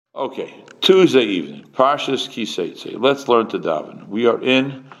Okay, Tuesday evening, Parshas Kiseitze. Let's learn to daven. We are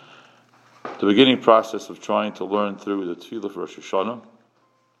in the beginning process of trying to learn through the Tefillah for Rosh Hashanah.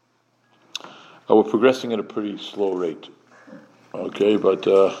 We're progressing at a pretty slow rate. Okay, but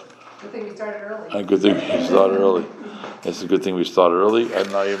good thing we started early. A good thing we started early. It's a good thing we started early,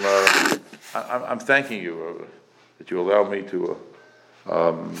 and I'm thanking you that you allow me to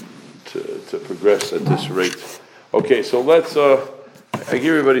progress at this rate. Okay, so let's. I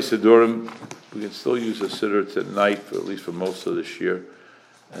give everybody Siddurim. We can still use a Siddur tonight, at least for most of this year.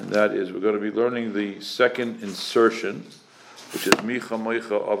 And that is, we're going to be learning the second insertion, which is Micha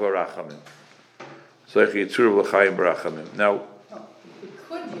Moicha Avarachamim. Zeichi Yitzur L'chaim Barachamim. Now,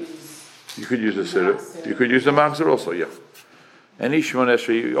 you could use a Siddur. You could use a Machzor also, yeah. And Shemon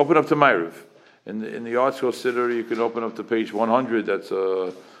Esrei, you open up to Ma'ariv. In the Artschool Siddur, you can open up to page 100.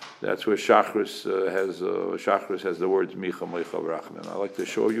 That's where Shachris has the words Micha Moicha Barachamim. I'd like to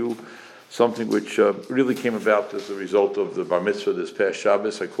show you something which really came about as a result of the Bar Mitzvah this past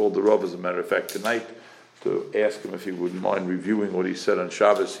Shabbos. I called the Rav, as a matter of fact, tonight to ask him if he wouldn't mind reviewing what he said on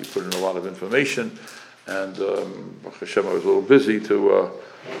Shabbos. He put in a lot of information, and Baruch Hashem, I was a little busy to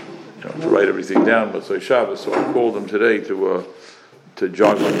write everything down, but so Shabbos, so I called him today to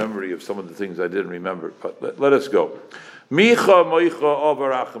jog my memory of some of the things I didn't remember. But let us go. Micha Moicha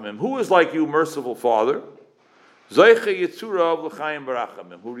Avarachamim. Who is like you, merciful Father? Zeiche Yitzura L'chaim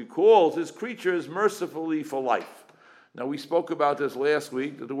Barachamim, who recalls his creatures mercifully for life. Now we spoke about this last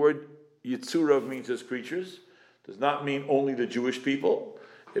week, that the word Yitzura means his creatures. Does not mean only the Jewish people.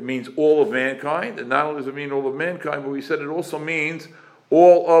 It means all of mankind. And not only does it mean all of mankind, but we said it also means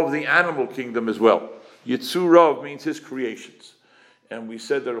all of the animal kingdom as well. Yitzura means his creations. And we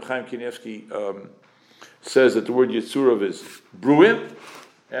said that Chaim Kanievsky says that the word Yitzura is Bruim,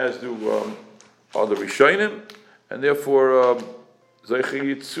 as do are the Rishonim. And therefore, Zeiche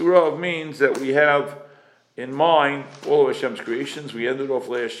Yitzura means that we have in mind all of Hashem's creations. We ended off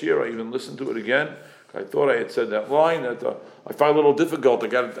last year. I even listened to it again. I thought I had said that line that I find a little difficult. I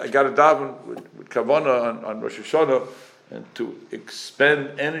got to daven with Kavanah on Rosh Hashanah and to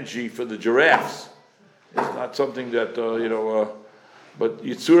expend energy for the giraffes. It's not something that but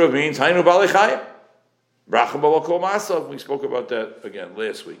Yitzura means Hainu Bali Chayim. Racham B'Makol Masav. We spoke about that again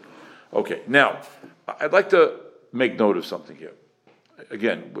last week. Okay, now I'd like to make note of something here.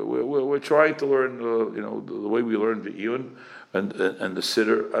 Again, we're trying to learn, the way we learn the Iyun and the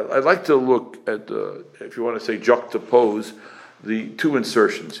Siddur. I'd like to look at, if you want to say juxtapose, the two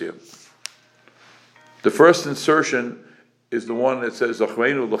insertions here. The first insertion is the one that says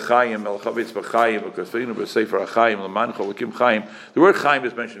Zachreinu l'chayim el chavetz b'chayim v'kasveinu b'sefer hachayim l'mancha l'kim chayim. The word chayim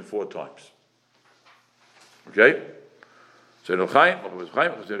is mentioned 4 times. Okay? And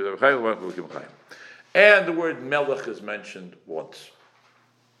the word melech is mentioned once.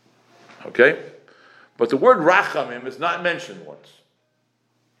 Okay? But the word rachamim is not mentioned once.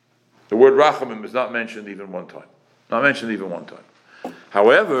 The word rachamim is not mentioned even one time. Not mentioned even one time.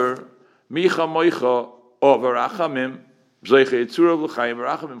 However, micha moicha over rachamim, zeiche yitzura l'chaim,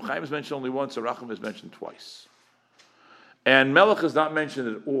 rachamim, chaim is mentioned only once, and rachamim is mentioned twice. And melech is not mentioned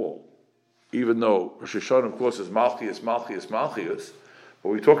at all. Even though Rosh Hashanah, of course, is Malchias, but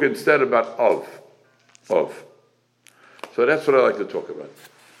we talk instead about of. So that's what I like to talk about.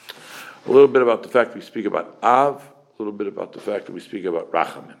 A little bit about the fact we speak about Av, a little bit about the fact that we speak about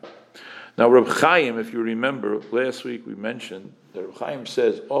Rachamim. Now, Reb Chaim, if you remember, last week we mentioned that Reb Chaim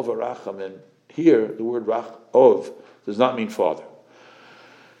says of Rachamim. Here, the word of does not mean father.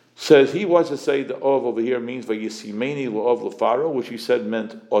 Says he wants to say the of over here means Vayisimeni la'ov l'faro, which he said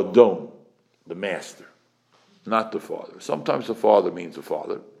meant Adon, the master, not the father. Sometimes the father means the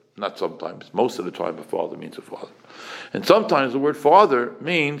father. Not sometimes. Most of the time the father means the father. And sometimes the word father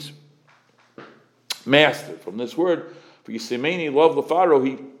means master. From this word, for Yisimeni love the Pharaoh,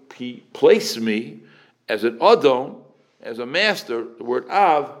 he placed me as an Adon, as a master, the word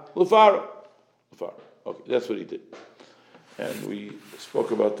Av, L'Pharaoh. Okay, that's what he did. And we spoke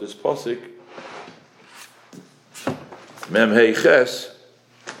about this pasuk, Mem Hei Ches,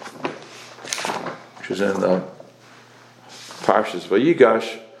 which is in Parshas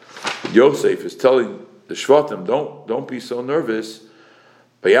Vayigash. Yosef is telling the Shvatim, don't be so nervous.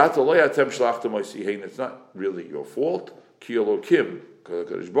 It's not really your fault.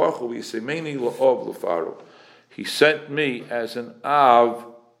 He sent me as an Av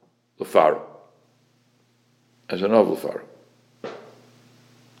l'Pharaoh. As an Av l'Pharaoh.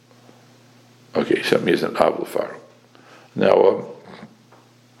 Okay, he sent me as an Av l'Pharaoh. Now,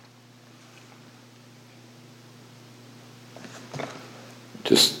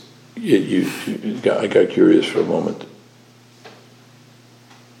 I got curious for a moment.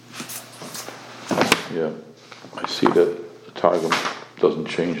 Yeah, I see that the Targum doesn't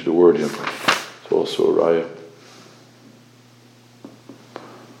change the word here. It's also a raya.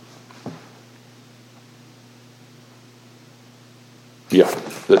 Yeah,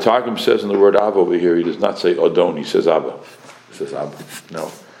 the Targum says in the word Abba over here, he does not say Adon, he says Abba. He says Abba.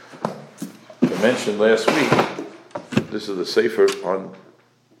 No. I mentioned last week, this is the Sefer on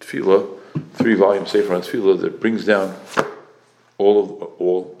Tefillah, 3-volume Sefer on Tefillah that brings down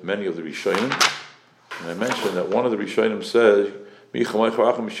many of the Rishonim. And I mentioned that one of the Rishonim says, Kadosh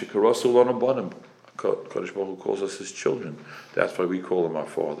Baruch Hu calls us his children. That's why we call him our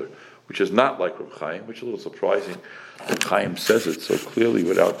father, which is not like Reb Chaim, which is a little surprising that Chaim says it so clearly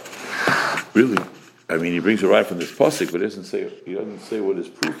without really. I mean, he brings it right from this pasuk, but he doesn't say what his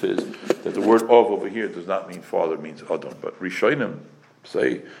proof is that the word of over here does not mean father, it means Adam. But Rishonim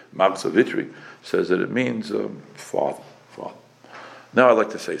say Magza Vitri says that it means father. Now I'd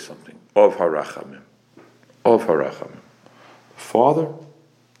like to say something of Harachamim, father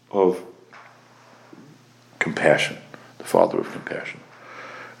of compassion, the father of compassion.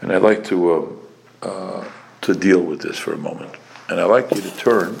 And I'd like to deal with this for a moment. And I'd like you to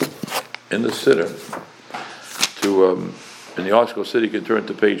turn in the Siddur to, in the article Siddur, you can turn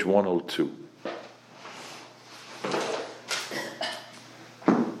to page 102.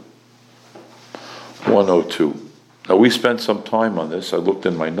 102. Now we spent some time on this. I looked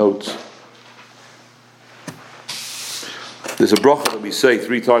in my notes. There's a bracha that we say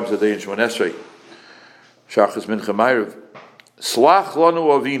 3 times a day in Shemon Esrei. Shachas Mincha Ma'ariv. Slach lanu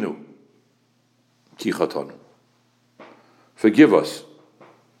avinu ki chatanu. Forgive us,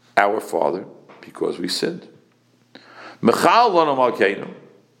 our Father, because we sinned. Mechal lanu malkeinu.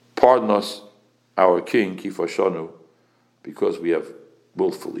 Pardon us, our King, ki fashanu, because we have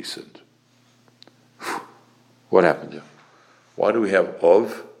willfully sinned. What happened there? Why do we have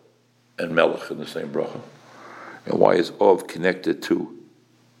Of and Melech in the same bracha? And why is Of connected to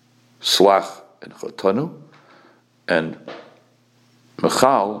Slach and Chatanu, and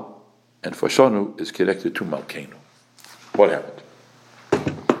Mechal and Fashanu is connected to Malkeinu? What happened?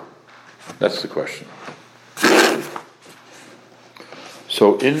 That's the question.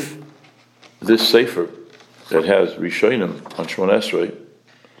 So in this Sefer that has Rishonim on Shemon Esrei,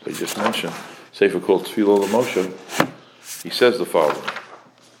 they just mentioned, Sefer called Tefillah L'Moshe, he says the following.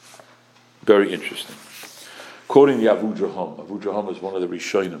 Very interesting. Quoting the Avu Draham. Avu Draham is one of the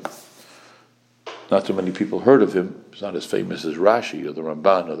Rishonim. Not too many people heard of him. He's not as famous as Rashi or the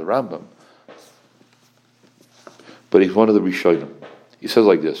Ramban or the Rambam. But he's one of the Rishonim. He says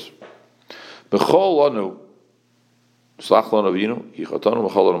like this. B'chol lanu, slach lanu avinu, ki chatanu,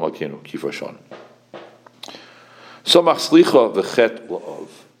 b'chol lanu malkeinu, ki fashanu. Samach slicha v'chet la'ov.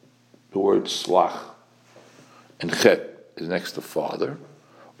 The word slach and chet is next to father.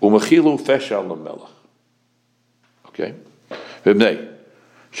 U'mechilu feshal l'melech. Okay? V'bnei,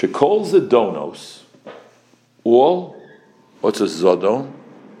 shekol zedonos, all, what's a zodon?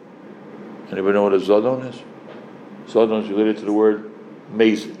 Anybody know what a zodon is? Zodon is related to the word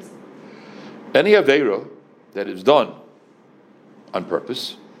mazid. Any aveira that is done on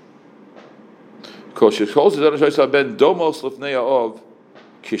purpose, because shekol zedonos ben domos lifnei of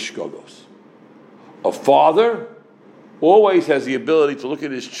kishgogos. A father always has the ability to look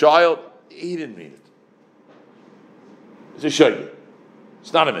at his child. He didn't mean it. It's a shayla.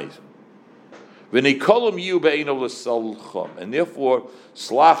 It's not amazing. And therefore,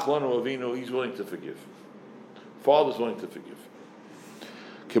 slach lanu avinu, he's willing to forgive. Father's willing to forgive.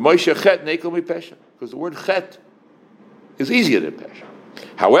 Because the word chet is easier than pesha.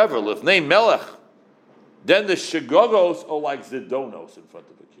 However, lifnei melech, then the shegogos are like zidonos in front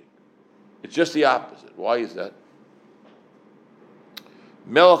of a king. It's just the opposite. Why is that?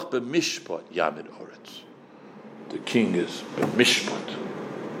 Melech b'mishpat yamid oretz. The king is b'mishpat.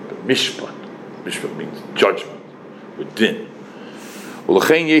 B'mishpat. Mishpat means judgment. With din.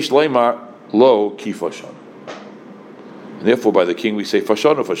 U'lechein yesh leimar lo ki fashanu. And therefore by the king we say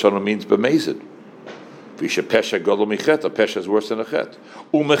fashanu. Fashanu means b'mezid. V'isha pesha gadol michet. A pesha is worse than a chet.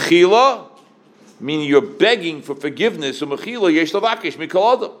 U'mechila, meaning you're begging for forgiveness. U'mechila yesh lavakish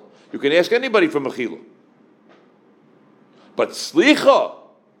mikol adam. You can ask anybody for mechila. But slicha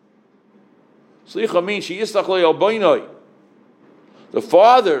means she yistach le'al bainai. The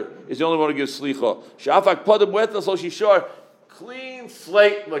father is the only one who gives slicha. Shafak padam wetas lo shishar, clean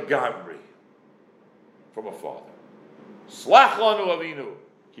slate legambri from a father. Slach lanu avinu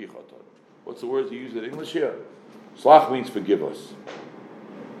ki chatan. What's the word you use in English here? Slach means forgive us.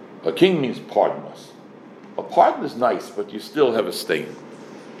 A king means pardon us. A pardon is nice, but you still have a stain.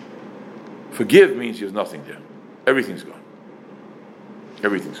 Forgive means you have nothing there. Everything's gone.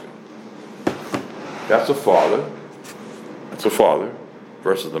 Everything's gone. That's a father. That's a father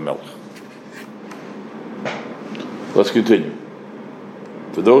versus the Melech. Let's continue.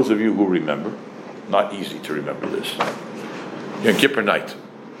 For those of you who remember, not easy to remember this, Yom Kippur night.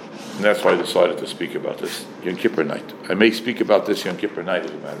 And that's why I decided to speak about this, Yom Kippur night. I may speak about this Yom Kippur night,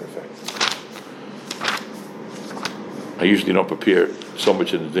 as a matter of fact. I usually don't prepare so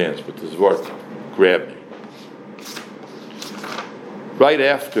much in advance, but this word grabbed me. Right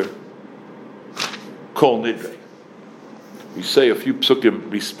after Kol Nidre, we say a few psukim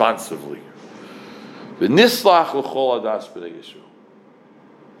responsively. V'nislach l'chol adas b'nei Yisrael.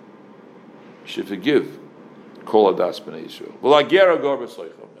 You should forgive Kol adas b'nei Yisrael. V'la agor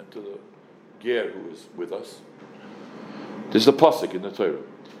b'soichem, and to the ger who is with us. There's the pasuk in the Torah.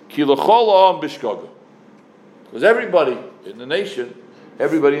 Ki l'chol ha'am b'shgaga. Because everybody in the nation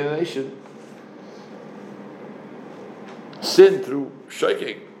sinned through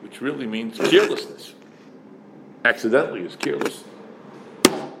shaking, which really means carelessness. Accidentally is careless.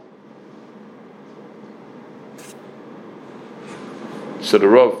 So the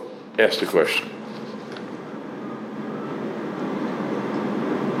Rav asked a question.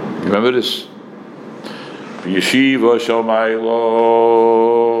 You remember this? Yeshiva shalmaylo,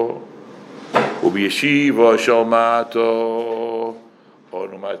 u'b'yeshiva shalmato,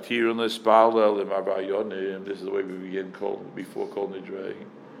 onu matirun l'spalel l'marbayonim. This is the way we begin before Kol Nidrei.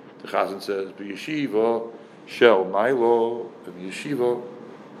 The Chazan says, b'yeshiva shalmaylo, b'yeshiva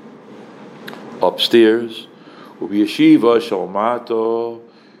upstairs, u'b'yeshiva shalmato,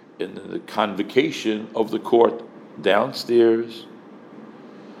 in the convocation of the court downstairs.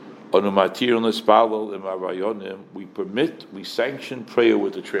 We permit, we sanction prayer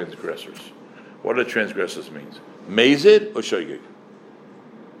with the transgressors. What do the transgressors means? Mazid or shogeg?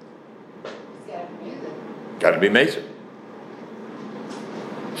 Got to be mazid.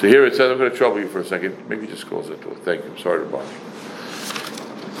 So here it says, I'm going to trouble you for a second. Maybe just close that door. Thank you. I'm sorry to bother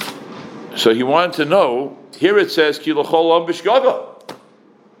you. So he wanted to know, here it says, Ki l'chol am b'shgaga.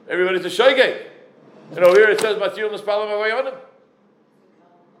 Everybody's a shogeg. And over here it says, Matir l'spal l'mavayonim.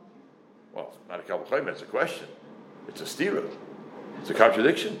 Well, not a Kabbalah Chayim, it's a question. It's a stira. It's a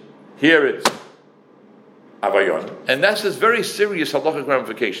contradiction. Here it's Avayon. And that's this very serious halachic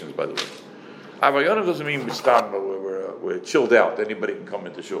ramifications, by the way. Avayon doesn't mean we're chilled out, anybody can come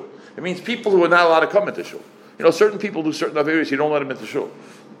into shul. It means people who are not allowed to come into shul. You know, certain people do certain areas, you don't let them into shul.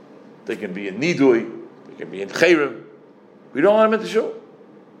 They can be in Nidui, they can be in Chayrim. We don't let them into shul.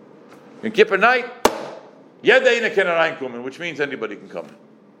 In Kippur night, Yedeina Kenarein Kumen, which means anybody can come in.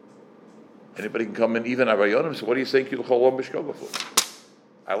 Anybody can come in, even Avayonim. So what do you say, Kil Cholam B'Shkoga for?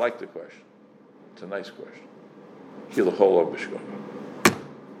 I like the question. It's a nice question. Kil Cholam B'Shkoga.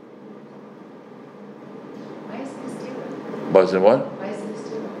 Why is this different? But in what? Why is this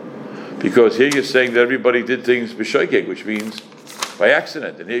different? Because here you're saying that everybody did things B'Shogeg, which means by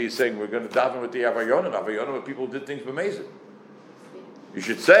accident. And here you're saying we're going to daven with the Avayonim. Avayonim are people who did things b'mezid. You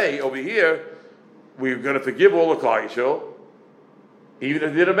should say over here, we're going to forgive all the Klal Yisrael, even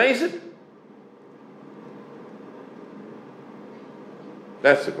if they did a mezid.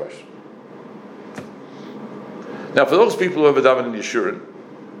 That's the question. Now, for those people who have a daven in Yeshurun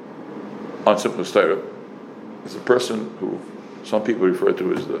on Simple Torah, it's a person who some people refer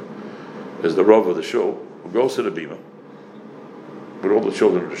to as the Rav of the shul, who goes to the bima with all the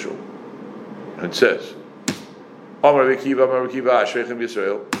children of the shul, and it says, Amar Rekiva, Ashrechem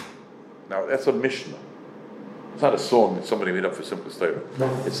Yisrael. Now, that's a Mishnah. It's not a song that somebody made up for Simple Torah.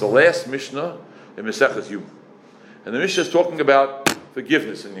 It's the last Mishnah in Maseches Yuma, and the Mishnah is talking about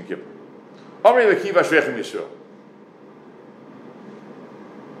forgiveness in Yom Kippur. Amri Rekiva Ashrechem Yisrael.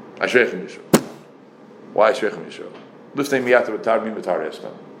 Ashrechem Yisrael. Why Ashrechem Yisrael? Liftei miyata v'tar mi v'tar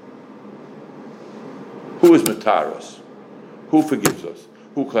estam. Who is matar us? Who forgives us?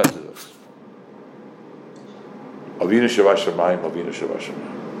 Who cleanses us? Avinu Sheva Shamayim, Avinu Sheva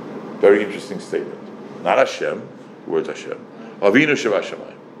Shamayim. Very interesting statement. Not Hashem, the word's Hashem. Avinu Sheva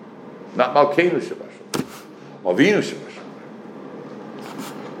Shamayim. Not Malkeinu Sheva Shamayim. Avinu Sheva Shamayim.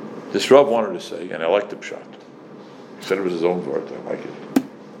 This Rav wanted to say, and I like the pshat. He said it was his own word, I like it.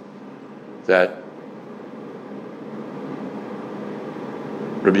 That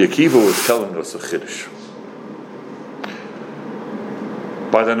Rabbi Akiva was telling us a chiddush.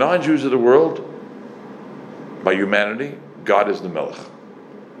 By the non-Jews of the world, by humanity, God is the Melech.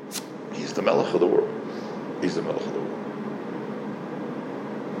 He's the Melech of the world. He's the Melech of the world.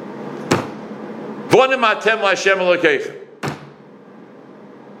 Vonim atem la'Hashem Elokeichem.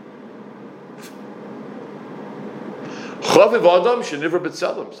 Chaviv Adam sheniver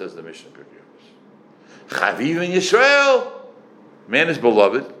b'tzelem, says the Mishnah Pirkei Chaviv in Yisrael. Man is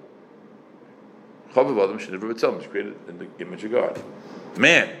beloved. Chavav Adam Shenivra B'Tzelem is created in the image of God.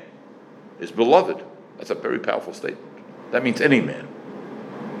 Man is beloved. That's a very powerful statement. That means any man.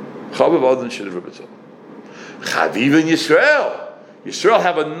 Chavav Adam Shenivra B'Tzelem. Chaviv in Yisrael. Yisrael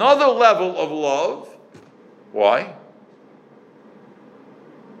have another level of love. Why?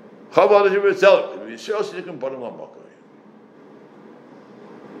 Chavav Adam Shenivra B'Tzelem. Yisrael Shenikim Barim L'Makom.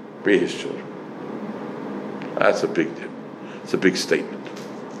 Be his children. That's a big deal. It's a big statement.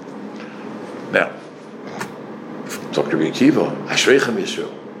 Now, talk to Rabbi Akiva. Ashreichem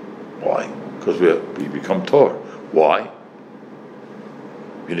Yisrael. Why? Because we become Torah. Why?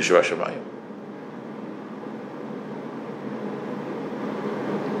 Yinishra Shamayim.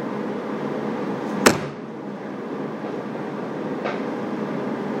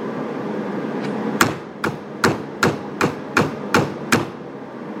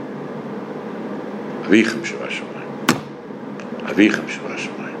 Avichem Sheva Shamayim. Avichem Sheva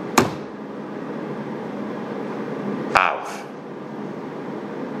Shamayim. Av.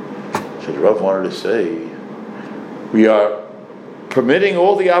 So the Rav wanted to say, we are permitting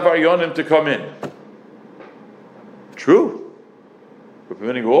all the Avaryonim to come in. True. We're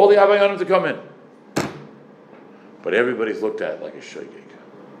permitting all the Avaryonim to come in. But everybody's looked at like a shaygig.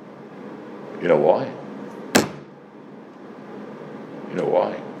 You know why? You know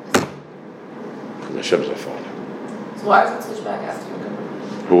why? Because Hashem's our Father. So why does it switch back after Yom Kippur?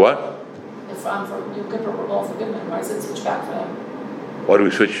 Who what? If for Yom Kippur we're all forgiven, why does it switch back for them? Why do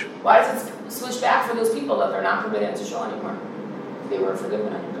we switch? Why does it switch back for those people that they're not permitted to show anymore? If they were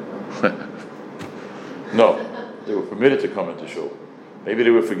forgiven on Yom Kippur. No, they were permitted to come into shul. Maybe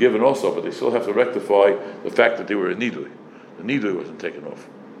they were forgiven also, but they still have to rectify the fact that they were a nidui. The nidui wasn't taken off.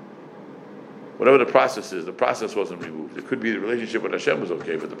 Whatever the process is, the process wasn't removed. It could be the relationship with Hashem was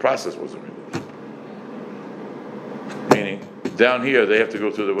okay, but the process wasn't removed. Meaning, down here they have to go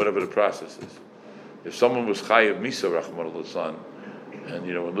through whatever the process is. If someone was chayiv misa rachman al-Litzlan, and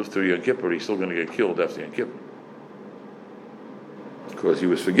and lived through Yom Kippur, he's still going to get killed after Yom Kippur. Because he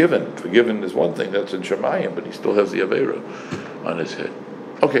was forgiven. Forgiven is one thing, that's in Shemayim, but he still has the Aveira on his head.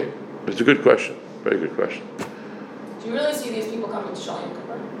 Okay, it's a good question. Very good question. Do you really see these people coming to Shul Yom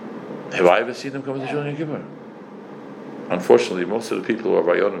Kippur? Have I ever seen them come to Shul Yom Kippur? Unfortunately, most of the people who are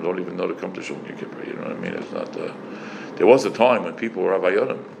Avayonim don't even know to come to Shul Yom Kippur. You know what I mean? It's not. There was a time when people were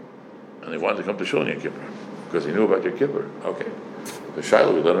Avayonim, and they wanted to come to Shul Yom Kippur because they knew about Yom Kippur. Okay, the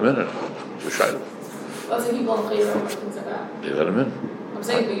Shiloh, we let them in. It's a Shiloh. Lots of people in Chayra and things like that. They let them in. I'm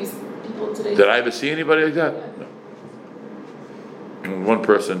saying these people today. Did I ever see anybody like that? Yeah. No. And one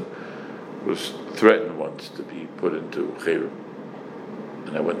person was threatened once to be put into Chayra.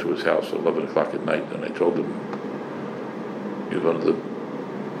 And I went to his house at 11 o'clock at night, and I told him, he's one of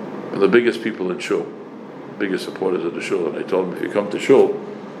the biggest people in Shul, biggest supporters of the Shul, and I told him, if you come to Shul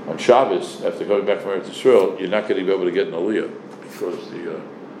on Shabbos, after coming back from Eretz Yisrael, you're not going to be able to get an Aliyah, because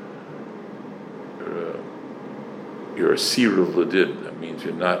you're a Sir of Ladin. That means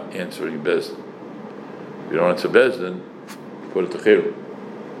you're not answering Bezdin. If you don't answer Bezdin, you put it to Chayru.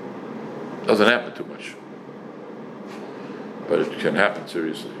 Doesn't happen too much, but it can happen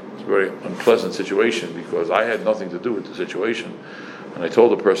seriously. It's a very unpleasant situation because I had nothing to do with the situation, and I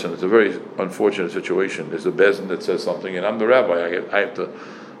told the person it's a very unfortunate situation. There's a Bezdin that says something, and I'm the rabbi. I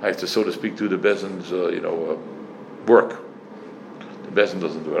have to, so to speak, do the Bezdin's work. The Bezdin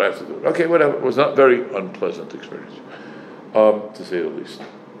doesn't do it. I have to do it. Okay, whatever. It was not very unpleasant experience, to say the least.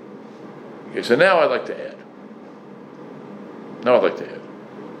 Okay, so now I'd like to add.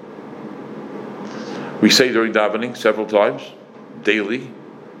 We say during davening several times, daily,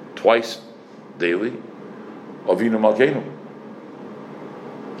 twice daily, Avinu Malkeinu,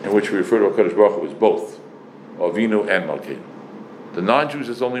 in which we refer to HaKadosh Baruch Hu as both, Avinu and Malkeinu. The non-Jews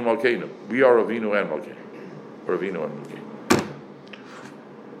is only Malkeinu. We are Avinu and Malkeinu, or Avinu and Malkeinu.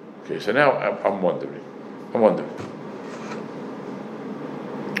 Okay, so now I'm wondering.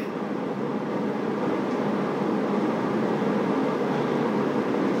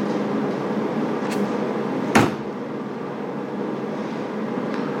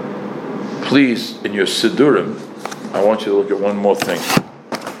 Please, in your Siddurim, I want you to look at one more thing.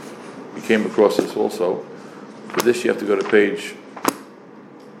 We came across this also. For this, you have to go to page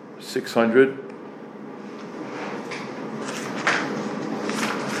 600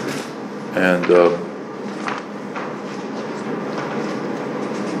 and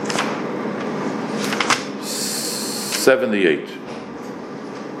 78.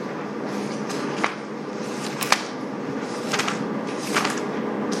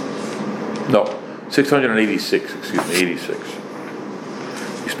 No, 686, 86.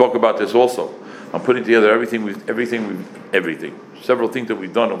 We spoke about this also. I'm putting together everything. several things that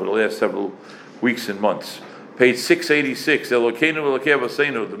we've done over the last several weeks and months. Page 686, Elokeinu Elokei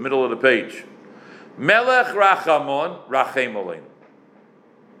Avoseinu, the middle of the page. Melech Rachamon, Rachem Aleinu.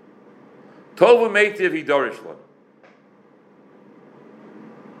 Tovu Meitiv Hidorish Lanu.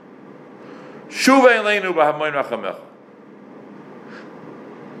 Shuva Aleinu B'Hamoin Rachamecha.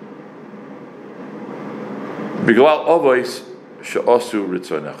 Biglal Ovois She'osu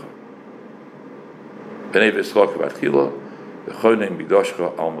Ritzonecha. B'nei V'Yitzchak V'Achila, V'chonein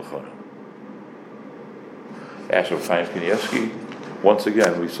B'Doshcha Al Mechonah. Ask of Chaim Kanievsky. Once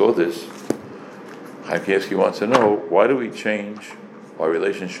again, we saw this. Chaim Kanievsky wants to know, why do we change our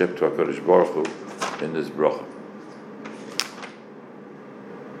relationship to HaKadosh Baruch Hu in this bracha?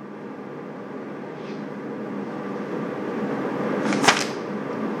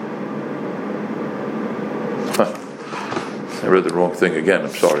 I read the wrong thing again.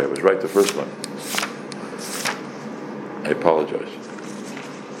 I'm sorry. I was right the first one. I apologize.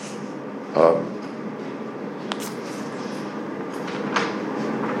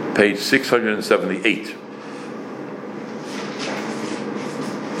 Page 678.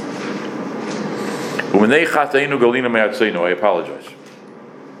 I apologize.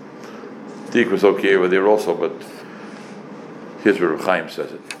 Dik was okay over there also, but here's where Reb Chaim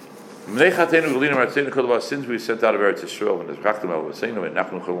says it. Since we sent out of Eretz Yisrael, when there's Rachtam El Vaseinu, and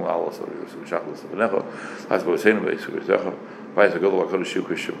Nachnu Chalun Allah, so Shachlis Levanecha, Has Vaseinu Beisu Yizecha, Vayis HaGodol HaKadosh Shu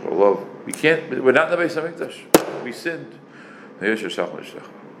Kishim Cholov. We can't. We're not in the Beis Hamikdash. We sinned. Hiratzal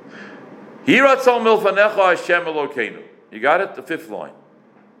Milfanecha Hashem Elokeinu. You got it. The fifth line.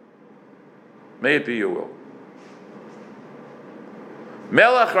 May it be your will.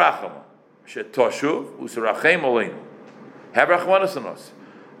 Melech Racham Shetoshuv Usarachem Aleinu. Have Rachmanas on us.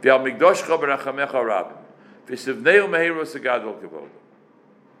 V'al Migdoshcha B'Rachamecha Rabim. V'sivneu Mehiros Agadol Kavod.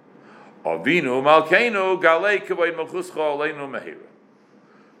 Avinu Malkeinu Galei Kavod Malchuscha Aleinu Mehira.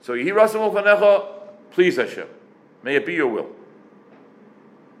 So Yiratzal Milfanecha, please Hashem. May it be your will.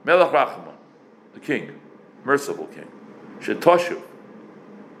 Melech Rachman, the king, merciful king. Shetoshuv.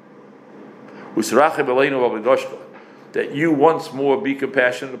 Usarachem Aleinu V'Migdoshcha. That you once more be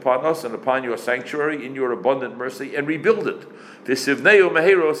compassionate upon us and upon your sanctuary in your abundant mercy and rebuild it. V'sivneu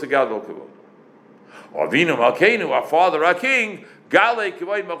Mehiros Agadol Kavod. Avinu Malkeinu, our Father, our King, Galei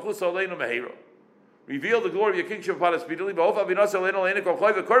Kavod Malchus Aleinu Mehira. Reveal the glory of your kingship upon us speedily, and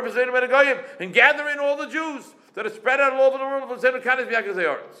gather in all the Jews that are spread out all over the world. In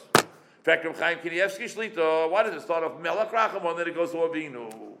fact, Reb Chaim Kanievsky Shlita, why does it start off Melech Rachamon, then it goes to Avinu?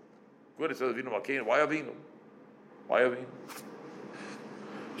 Good, it says Avinu Malkeinu. Why Avinu? Why Avinu?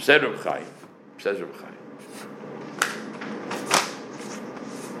 Says Reb Chaim.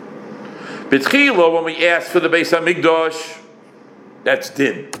 B'tchila, when we ask for the Beis Hamikdash, that's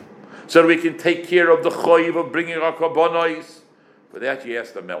din. So that we can take care of the choyiv of bringing our korbanos. For that you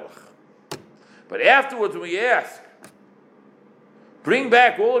ask the Melech. But afterwards, when we ask, bring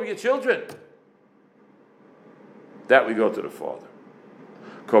back all of your children, that we go to the Father.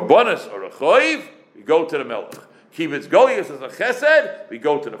 Korbanos or a choyiv, we go to the Melech. Kibitz goyis as a chesed, we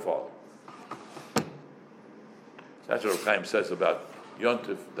go to the Father. That's what Reb Chaim says about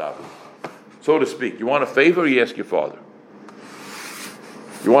Yontif David. So to speak, you want a favor, you ask your father.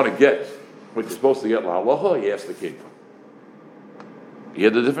 You want to get what you're supposed to get, la halacha, you ask the king. You hear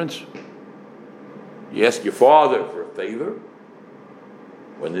the difference? You ask your father for a favor.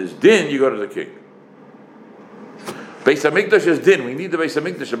 When there's din, you go to the king. Beis Hamikdash is din. We need the Beis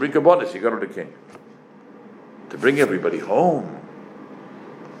Hamikdash to bring kabbanis. You go to the king. To bring everybody home.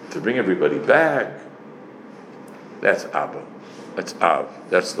 To bring everybody back. That's Abba. That's Av.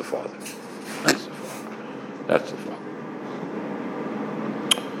 That's the Father. That's the Father. That's the Father.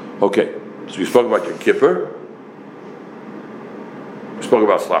 Okay, so we spoke about Yom Kippur. We spoke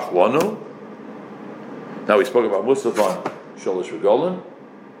about Slach Lanu. Now we spoke about Musaf on Sholosh Regalim.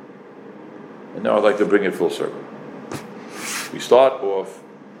 And now I'd like to bring it full circle. We start off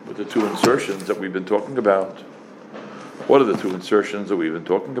with the two insertions that we've been talking about. What are the two insertions that we've been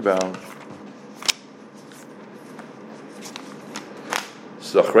talking about?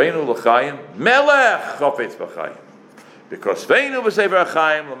 Zachreinu l'chaim, melech chafetz b'chaim. Because Veinu v'sever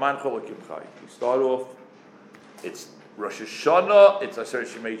Chaim l'man cholakim chayim. We start off. It's Rosh Hashanah. It's Aser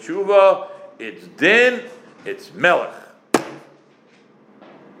Shemei Tshuva. It's Din. It's Melech.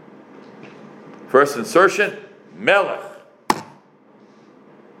 First insertion. Melech.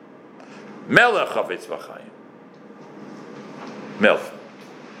 Melech Chavetz V'Chaim. Melech.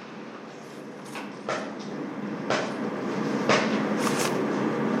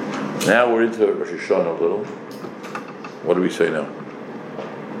 Now we're into Rosh Hashanah a little. What do we say now?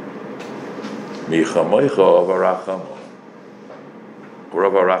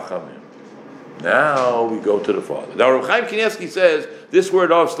 Rav Arachamim. Now we go to the Father. Now Reb Chaim Kanievsky says this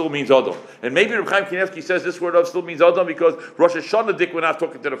word of still means Adam. And maybe Reb Chaim Kanievsky says this word of still means Adam because Rosh Hashanah Dik we're not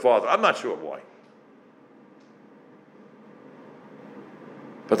talking to the Father. I'm not sure why.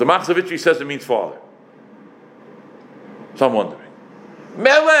 But the Machzavitri says it means Father. So I'm wondering.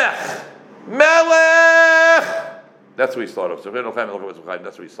 Melech! Melech! That's where we start off. So that's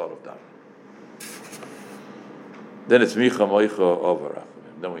where we start off down. Then it's Micha Moicha Avarach.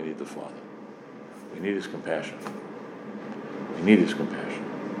 Then we need the Father. We need His compassion. We need His compassion.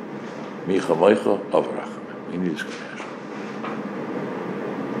 Micha Moicha Avarach. We need His compassion.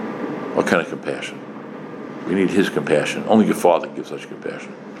 What kind of compassion? We need His compassion. Only your Father gives such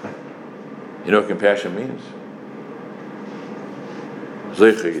compassion. You know what compassion means?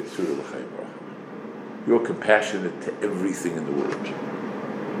 You're compassionate to everything in the world.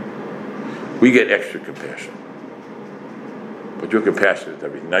 We get extra compassion. But you're compassionate to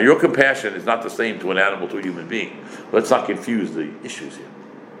everything. Now, your compassion is not the same to an animal, to a human being. Let's not confuse the issues here.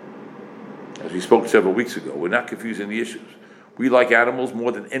 As we spoke several weeks ago, we're not confusing the issues. We like animals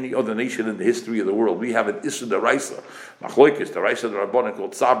more than any other nation in the history of the world. We have an Issa D'Oraisa, Machloikis, D'Oraisa D'Rabbanan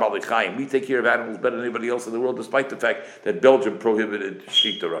called Tsar Bali Chaim. We take care of animals better than anybody else in the world, despite the fact that Belgium prohibited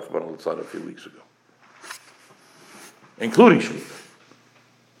Shlita Rachman al-Tzad a few weeks ago. Including Shlita.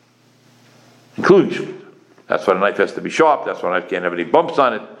 Including Shlita. That's why the knife has to be sharp, that's why the knife can't have any bumps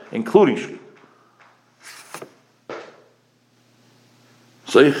on it, including Shlita.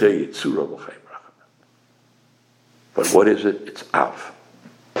 Zeiche Yitzura L'chaim. But what is it? It's Av.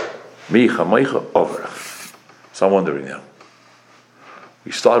 Micha Meicha Avarach. So I'm wondering now.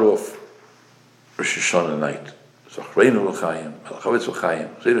 We start off Rosh Hashanah night. Zachreinu L'chaim, Melachavitz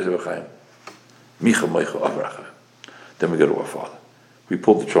L'chaim, Zedus L'chaim. Micha Meicha Avarach. Then we go to our Father. We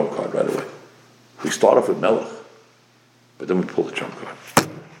pull the trump card right away. We start off with Melech, but then we pull the trump card.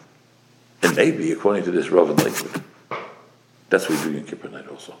 And maybe, according to this Rav in Lakewood, that's what we do in Kippur night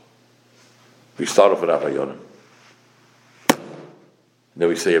also. We start off with Avayonim. Then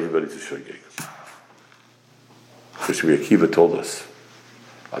we say everybody to Shogeg. Because Rabbi Akiva told us,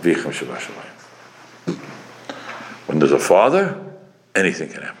 Avichem Shabbat Shamayim. When there's a Father, anything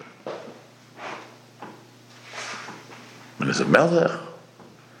can happen. When there's a Melech,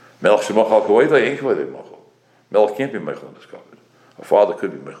 Melech Shemach Al Kavod, ain't Kavod Machal. Melech can't be Mechel in this covenant. A Father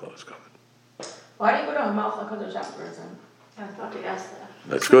could be Mechel in this covenant. Why do you go to a Malach HaKadosh afterwards then? I thought to ask that.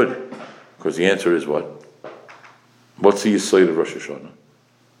 That's good. Because the answer is what? What's the Yisrael of Rosh Hashanah?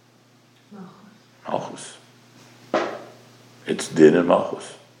 Malchus. It's Din and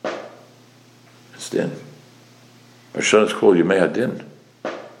Malchus. It's Din. Rosh Hashanah is called Yemei HaDin.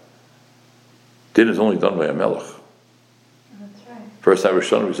 Din is only done by a Melech. That's right. First time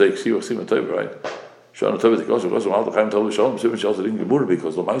Rosh Hashanah we say Ksiva Ksima Tov, right? Shana Tov is because Mal Chaim Tov Shalom Sivin Shal Zedin Gemura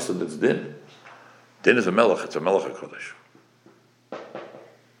because the Ma'aser that's Din. Din is a Melech. It's a Melech HaKadosh.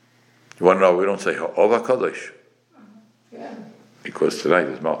 You want to know? We don't say Ha'ov HaKadosh. Yeah. Because tonight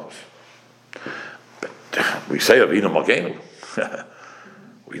is Malchus. We say Avinu Malkeinu.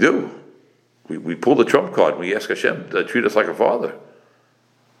 We do. We pull the trump card and we ask Hashem to treat us like a father.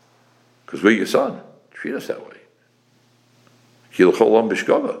 Because we're your son. Treat us that way. Kil cholam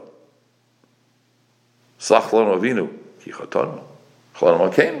b'shkava. Sach lanu Avinu ki chatanu. Cholam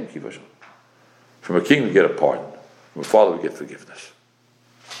Malkeinu ki vashon. From a king we get a pardon. From a father we get forgiveness.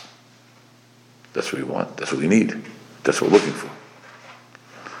 That's what we want. That's what we need. That's what we're looking for.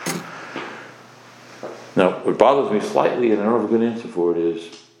 Now, what bothers me slightly, and I don't have a good answer for it,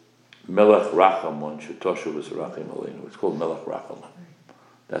 is Melech Rachamon Shetoshu was Rachim Aleinu. It's called Melech Rachamon.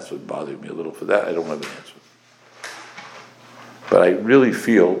 That's what bothered me a little. For that, I don't have an answer. But I really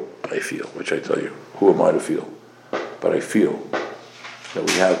feel, which I tell you, who am I to feel? But I feel that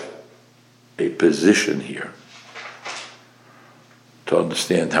we have a position here to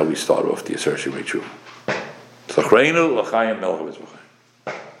understand how we start off the assertion we true. Tzachreinu l'chayim melech v'tzvachayim.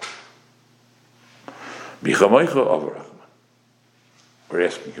 Bichamaycha avarachman. We're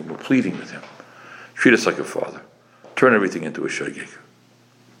asking him, we're pleading with him. Treat us like a father. Turn everything into a shogeg.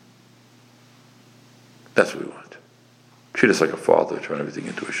 That's what we want. Treat us like a father, turn everything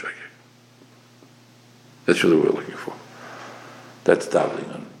into a shogeg. That's really what we're looking for. That's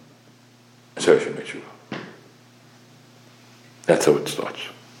davening on assertion Mechuvah. That's how it starts.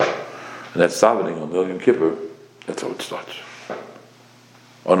 And that's davening on Yom Kippur. That's how it starts.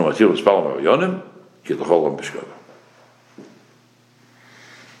 Onu atil v'spalam ha'yonim, ki l'cholam b'shkava.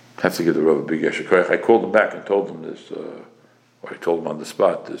 Have to give the Rav a big yesher koyach. I called him back and told him this, or I told him on the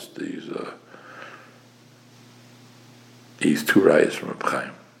spot, he's two rayas from Reb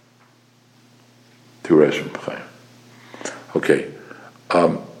Chaim. Two rayas from Reb Chaim. Okay.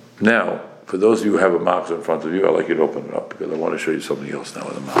 Now, for those of you who have a Machzor in front of you, I'd like you to open it up because I want to show you something else now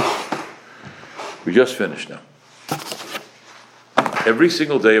with the Machzor. We just finished now. Every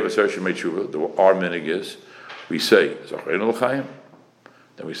single day of Aseret Shemei Tshuva, our minig is, we say, Zacheinu L'chaim,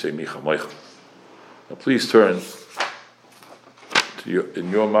 then we say, Micha Moicha. Now please turn to in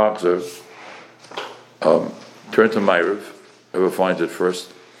your Machzor, turn to Ma'ariv, whoever finds it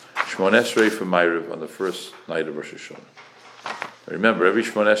first, Shmon Esrei for Ma'ariv on the first night of Rosh Hashanah. Remember, every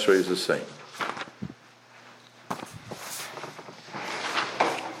Shmon Esrei is the same.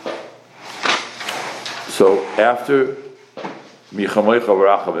 So after Micha Moicha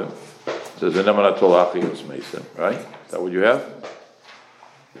V'Rachavim, says V'nemanat Tolachi Yos Mesim, right? Is that what you have?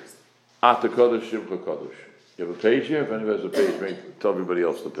 Ata Kodesh Shimcha Kodesh. You have a page here? If anyone has a page, tell everybody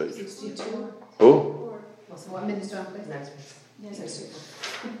else the page. 62. Who? What minutes do I play?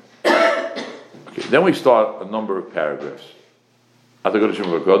 Okay, then we start a number of paragraphs. Ata Kodesh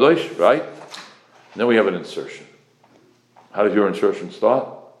Shimcha Kodesh, right? And then we have an insertion. How does your insertion start?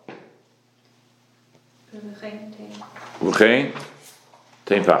 V'chein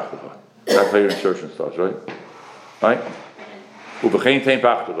tein pachtucha. That's how your insertion starts, right? Right? V'chein tein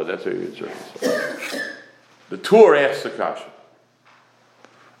pachtucha. That's how your insertion starts. The Torah asks the kasha.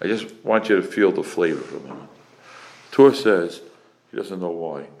 I just want you to feel the flavor for a moment. The Torah says he doesn't know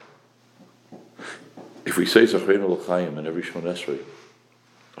why. If we say Zacheinu L'chaim in every Shmon Esrei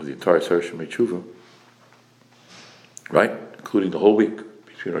of the entire Aseret Shemei Tshuva, right, including the whole week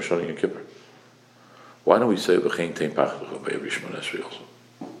between Rosh Hashanah and Kippur, why don't we say V'chein tein pachtucha by every Shmon Esrei also?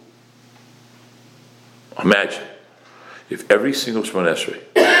 Imagine if every single Shmon Esrei,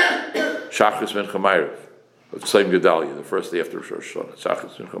 Shachris Mincha Ma'ariv, of Tzayim Gedalia, the first day after Rosh Hashanah,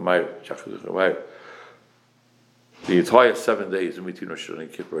 Shachris Mincha Ma'ariv, the entire 7 days in between Rosh Hashanah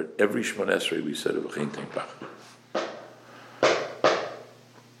and Kippur, at every Shmon Esrei we said V'chein tein pachtucha.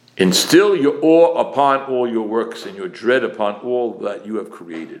 Instill your awe upon all your works and your dread upon all that you have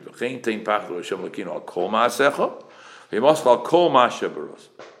created. V'chein tein pachtucha Hashem Elokeinu al kol ma'asecha, v'yimos al kol ma'aseh baros.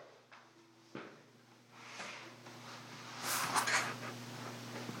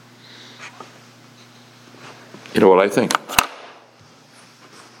 You know what I think?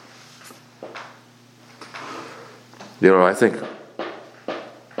 You know what I think?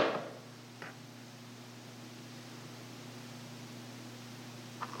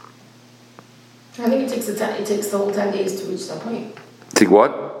 I think it takes the whole 10 days to reach that point. Think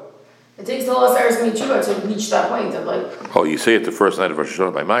what? It takes the whole Aseret Shemei Tshuva to reach that point of like. Oh, you say it the first night of Rosh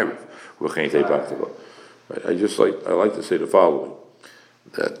Hashanah by Ma'ariv. V'chein tein pachtucha. Right. I like to say the following: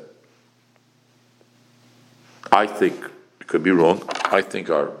 that I think it could be wrong. I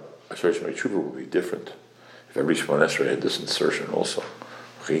think our Aseret Shemei Tshuva would be different if every Shmon Esrei had this insertion also.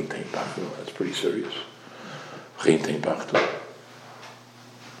 V'chein tein pachtucha. That's pretty serious. V'chein tein pachtucha.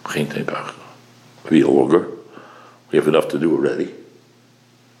 V'chein tein pachtucha. Be longer. We have enough to do already.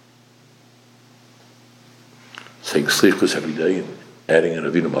 Saying Slichus every day and adding an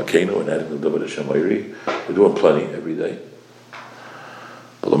Avinu Malkeinu and adding the David Hashem Ayri. We're doing plenty every day.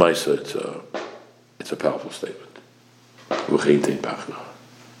 But L'maisa, it's a powerful statement. V'chein tein pachtucha.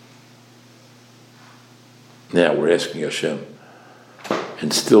 Now we're asking Hashem,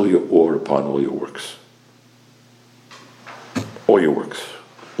 instill your awe upon all your works. All your works.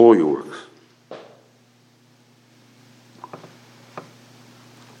 All your works.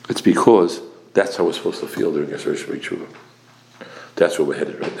 It's because that's how we're supposed to feel during Aseret Shemei Tshuva. That's where we're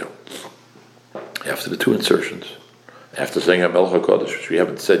headed right now. After the two insertions, after saying HaMelech HaKadosh, which we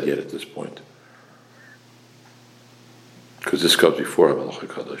haven't said yet at this point, because this comes before HaMelech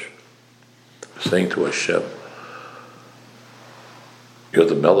HaKadosh, we're saying to Hashem, you're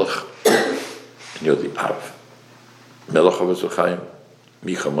the Melech and you're the Av. Melech HaVazochayim,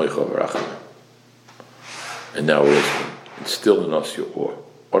 Micha Moicha V'Rachavim. And now we're asking, instill in us your awe.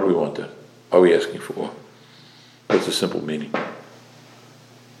 What do we want then? What are we asking for awe? What's the simple meaning?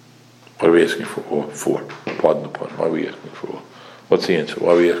 What are we asking for awe? For? Pardon the pun. Why are we asking for awe? What's the answer?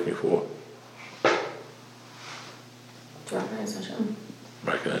 Why are we asking for awe? To recognize Hashem.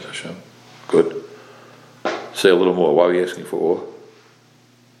 Recognize Hashem. Good. Say a little more. Why are we asking for awe?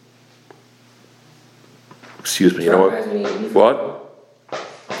 Excuse me, you know what? What?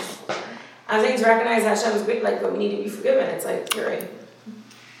 I think to recognize Hashem is great, like, but we need to be forgiven. It's like, you're right.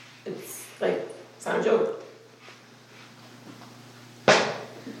 It's like, it's not a joke.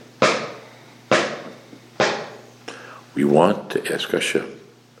 We want to ask Hashem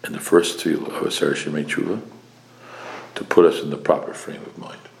in the first tefillah of Aseret Shemei Tshuva to put us in the proper frame of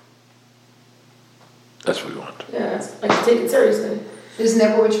mind. That's what we want. Yeah, it's like to take it seriously. Isn't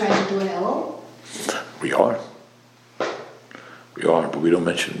that what we're trying to do in Elul? We are. We are, but we don't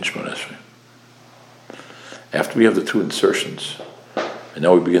mention it in Shemon Esrei. After we have the two insertions, and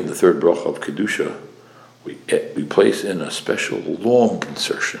now we begin the third bracha of Kedusha, we place in a special long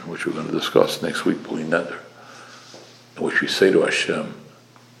insertion, which we're going to discuss next week, B'li Neder, in which we say to Hashem,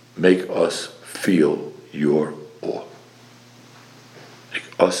 make us feel your awe. Make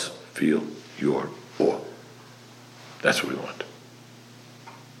us feel your awe. That's what we want.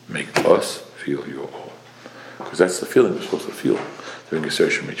 Make us feel your awe. Because that's the feeling we're supposed to feel during Geser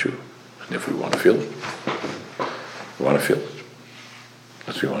Shemichu. And if we want to feel it, we want to feel it.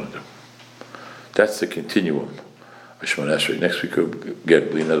 That's what we want to do. That's the continuum of Shemon Esrei. Next week we'll get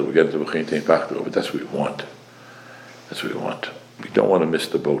into B'chein Tein Pachto, but that's what we want. That's what we want. We don't want to miss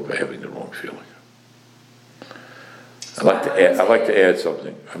the boat by having the wrong feeling. I'd like to add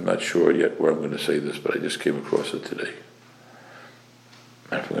something. I'm not sure yet where I'm going to say this, but I just came across it today.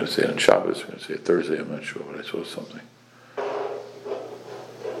 And if I'm going to say it on Shabbos, I'm going to say it Thursday, I'm not sure, but I saw something.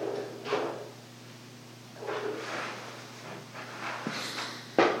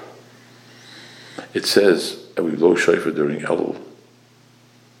 It says that we blow shofar during Elul.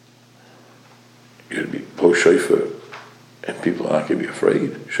 You're going to be blow shofar, and people are not going to be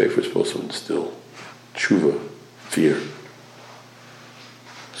afraid. Shofar is supposed to instill tshuva, fear.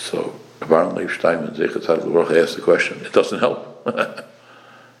 So, Abaran Leib Steinman, Zecher Tzadik L'Bracha, asked the question. It doesn't help.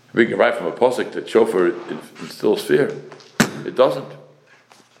 We can write from a posuk that shofar instills fear. It doesn't.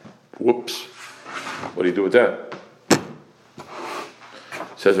 Whoops. What do you do with that?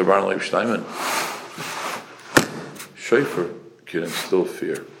 Says Abaran Leib Steinman, shofar can instill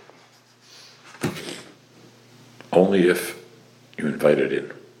fear only if you invite it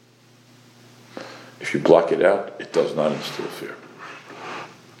in. If you block it out, it does not instill fear.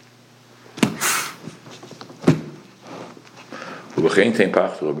 B'chein Tein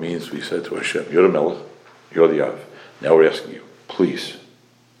Pachto means we said to Hashem, you're the Melech, you're the Av. Now we're asking you, please,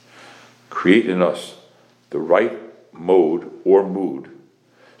 create in us the right mode or mood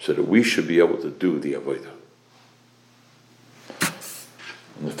so that we should be able to do the Avodah.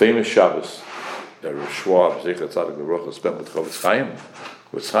 In the famous Shabbos that Rav Schwab, Zecher Tzadik L'Bracha, spent with Chofetz Chaim,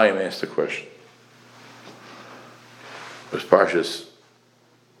 Chofetz Chaim asked the question. Was Parshas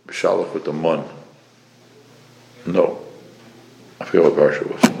B'Shalach with the Mun? No. I forget what Parsha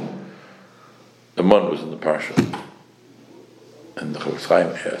was. The Mun was in the Parsha. And the Chofetz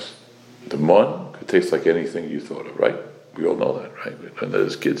Chaim asked, the Mun could taste like anything you thought of, right? We all know that, right? We learned that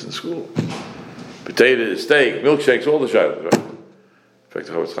as kids in school. Potato, steak, milkshakes, all the shilas, right? In fact,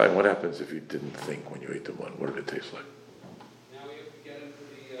 the Chofetz Chaim, what happens if you didn't think when you ate the Mun? What did it taste like? Now we have to get into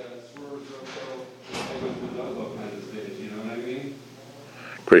the swerves or so, kind of stage, you know what I mean?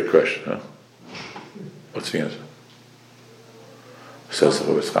 Great question, huh? What's the answer? Says the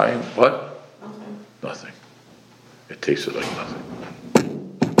Chofetz Chaim, what? Nothing. It tasted like nothing.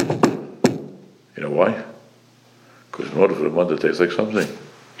 You know why? Because in order for the Mun to taste like something,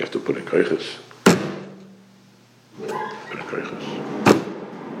 you have to put in koiches. Put in koiches.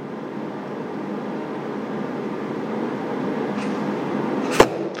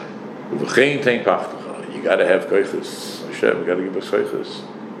 B'chein Tein Pachto. You got to have koiches. Hashem, you got to give us koiches.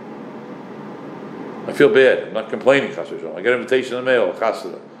 I feel bad. I'm not complaining, Chas v'shalom. I got an invitation in the mail,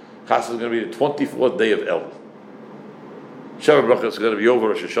 Chassidus. Chassidus is going to be the 24th day of Elul. Shabbat Bracha is going to be over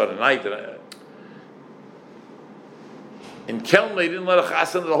Rosh Hashanah night. In Kelm, they didn't let a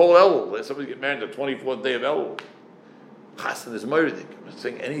Chassidus the whole Elul. Let somebody get married on the 24th day of Elul. Chassidus is murdered. I'm not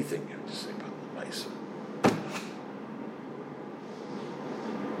saying anything. I'm just saying, but nice.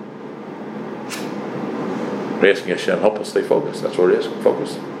 We're asking Hashem, help us stay focused. That's what we're asking.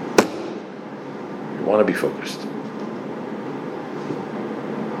 Focus. You want to be focused.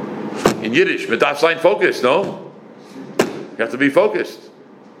 In Yiddish, Medaf sign focused, no? You have to be focused.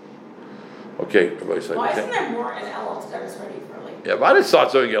 Okay, everybody say, Why okay. isn't there more in Elul to get us ready for like? Yeah, why did it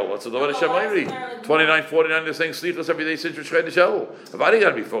start so young? What's the Lord Hashem Why isn't Mayri? there, like, 29, 49, they're saying Slichas every day since Rosh Hashanah. Why do you got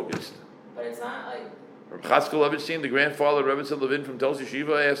to be focused? But it's not like. Rabbi Chatzkel Levinstein, the grandfather of Rebbe Levin from Tel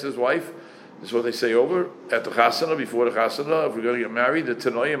Yeshiva, asked his wife, this is what they say over at the Chasana, before the Chasana, if we're going to get married, the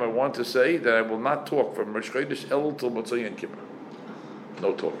Tanoim, I want to say that I will not talk from Rosh Chodesh Elul till Motzei Yom Kippur.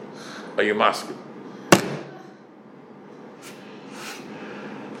 No talking. Are you masking?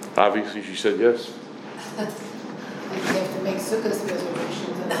 Obviously, she said yes. You have to make sukkahs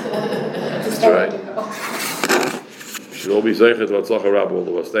reservations. That's right. We should all be zeichet v'atzlacha Rabbi, all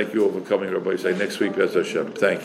of us. Thank you all for coming, Rabbi. Say next week, B'ez Hashem. Thank you.